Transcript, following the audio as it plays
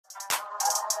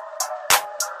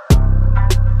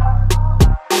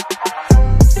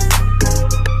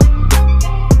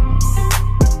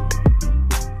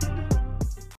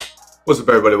What's up,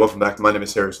 everybody? Welcome back. My name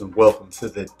is Harrison. Welcome to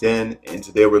the Den, and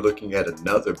today we're looking at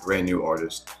another brand new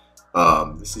artist.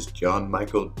 This is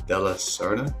Michael Dela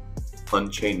Cerna,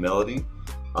 Unchained Melody.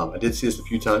 I did see this a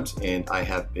few times, and I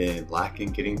have been lacking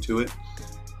getting to it.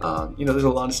 There's a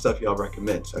lot of stuff y'all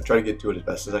recommend, so I try to get to it as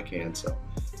best as I can. So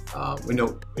we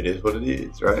know it is what it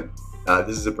is, right?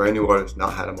 This is a brand new artist.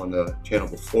 Not had him on the channel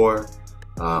before.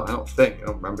 I don't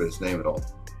remember his name at all.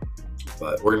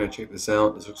 But we're gonna check this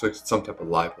out. This looks like some type of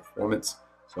live performance,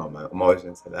 so I'm always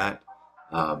into that.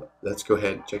 Let's go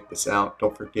ahead and check this out.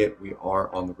 Don't forget, we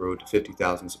are on the road to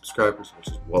 50,000 subscribers, which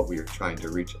is what we are trying to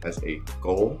reach as a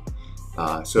goal.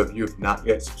 So if you have not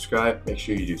yet subscribed, make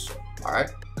sure you do so. All right,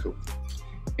 cool.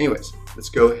 Anyways, let's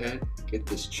go ahead and get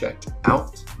this checked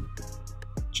out.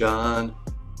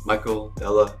 Michael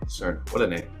Dela Cerna. What a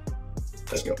name.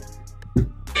 Let's go.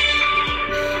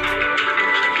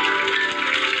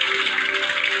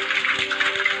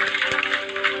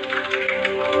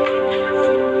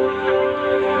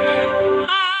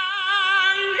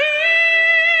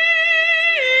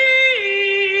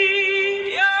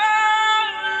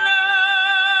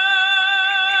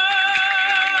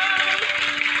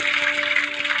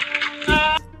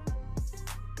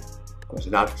 I was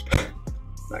not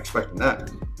expecting that.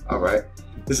 All right,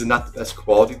 this is not the best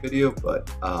quality video, but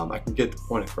I can get the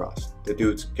point across. The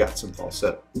dude's got some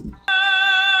falsetto.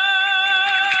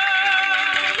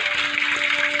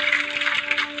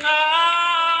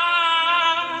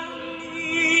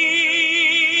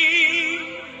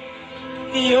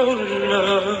 Your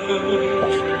love,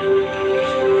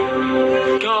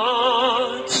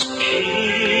 God's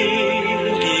speed,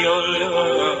 your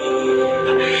love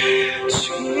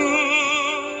to me.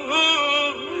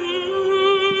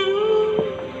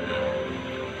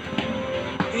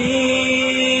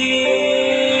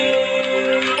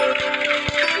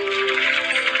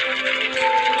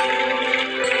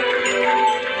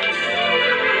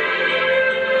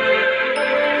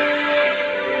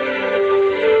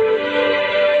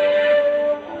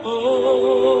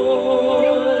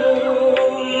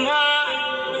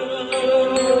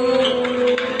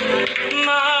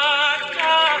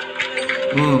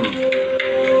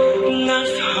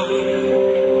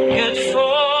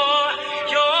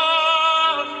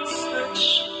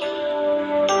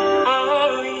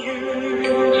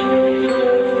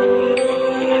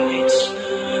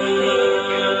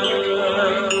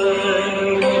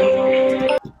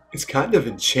 It's kind of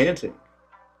enchanting.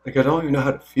 Like, I don't even know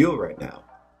how to feel right now.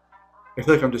 I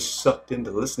feel like I'm just sucked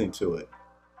into listening to it.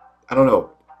 I don't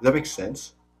know. Does that make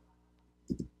sense?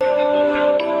 Lonely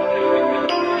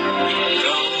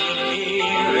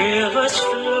rivers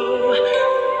flow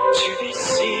to the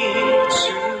sea,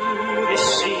 to the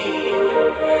sea,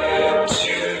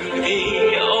 to the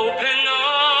open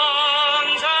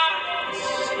arms of the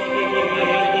sea.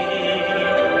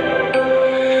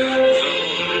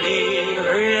 Lonely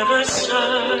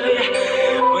riverside,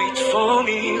 wait for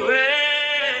me, wait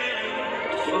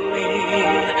for me.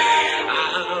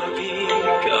 I'll be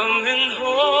coming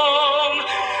home.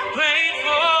 Wait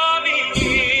for me.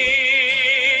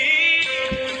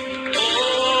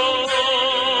 Oh,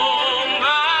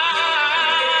 my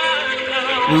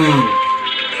love.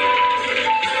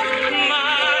 My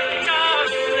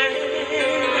darling.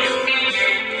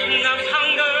 I've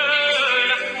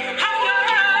hungered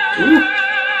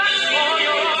for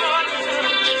your touch.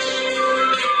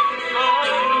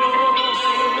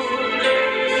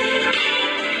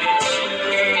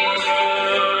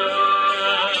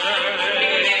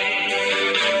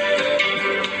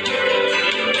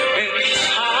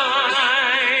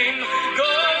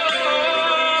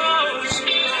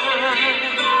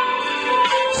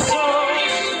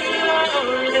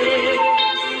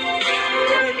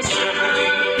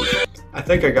 I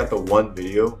think I got the one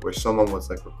video where someone was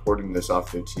like recording this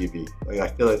off their TV. Like, I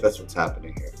feel like that's what's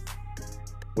happening here,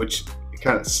 which it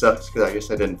kind of sucks because I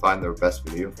guess I didn't find the best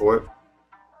video for it.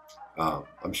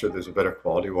 I'm sure there's a better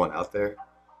quality one out there.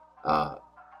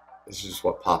 This is just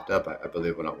what popped up, I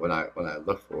believe, when I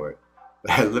looked for it.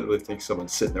 But I literally think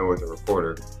someone's sitting there with a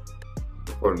recorder,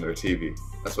 recording their TV.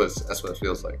 That's what it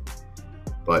feels like.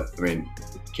 But I mean,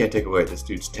 you can't take away this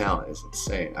dude's talent. It's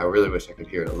insane. I really wish I could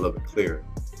hear it a little bit clearer.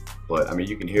 But I mean,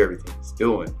 you can hear everything he's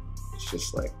doing. It's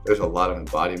just like there's a lot of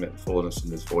embodiment and fullness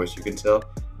in his voice. You can tell.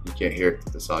 You can't hear it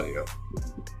through this audio.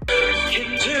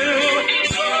 Can do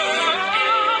so much.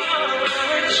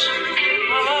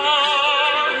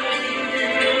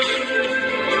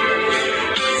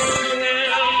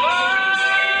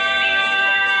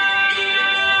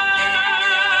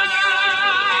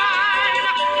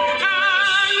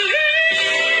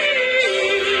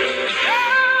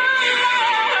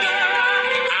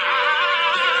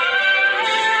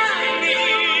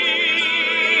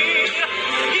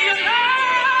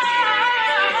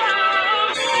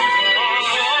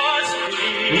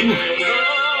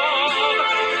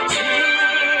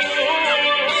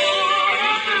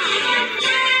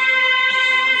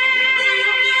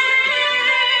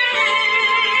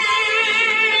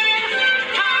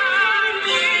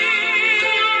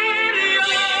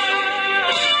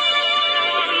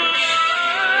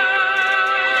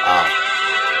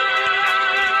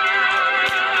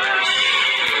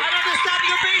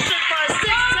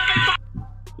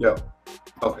 Yo,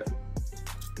 okay.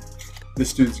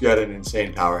 This dude's got an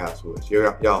insane powerhouse voice.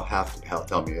 Y'all have to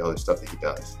tell me the other stuff that he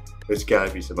does. There's got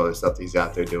to be some other stuff that he's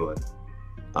out there doing.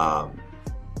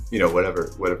 You know,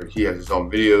 whatever he has his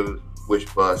own videos,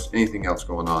 Wish Bus, anything else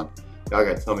going on. Y'all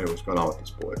got to tell me what's going on with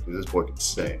this boy, because this boy can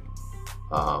sing.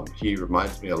 He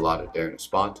reminds me a lot of Darren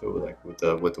Espanto, like with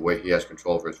the way he has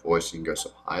control over his voice. He can go so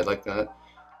high like that.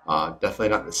 Definitely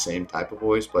not the same type of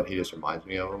voice, but he just reminds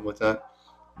me of him with that.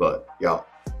 But y'all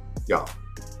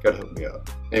gotta hook me up.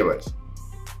 Anyways,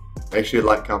 make sure you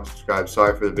like, comment, subscribe.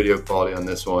 Sorry for the video quality on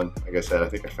this one. Like I said, I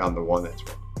think I found the one that's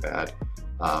bad.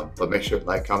 But make sure to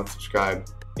like, comment, subscribe,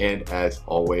 and as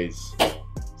always,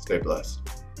 stay blessed.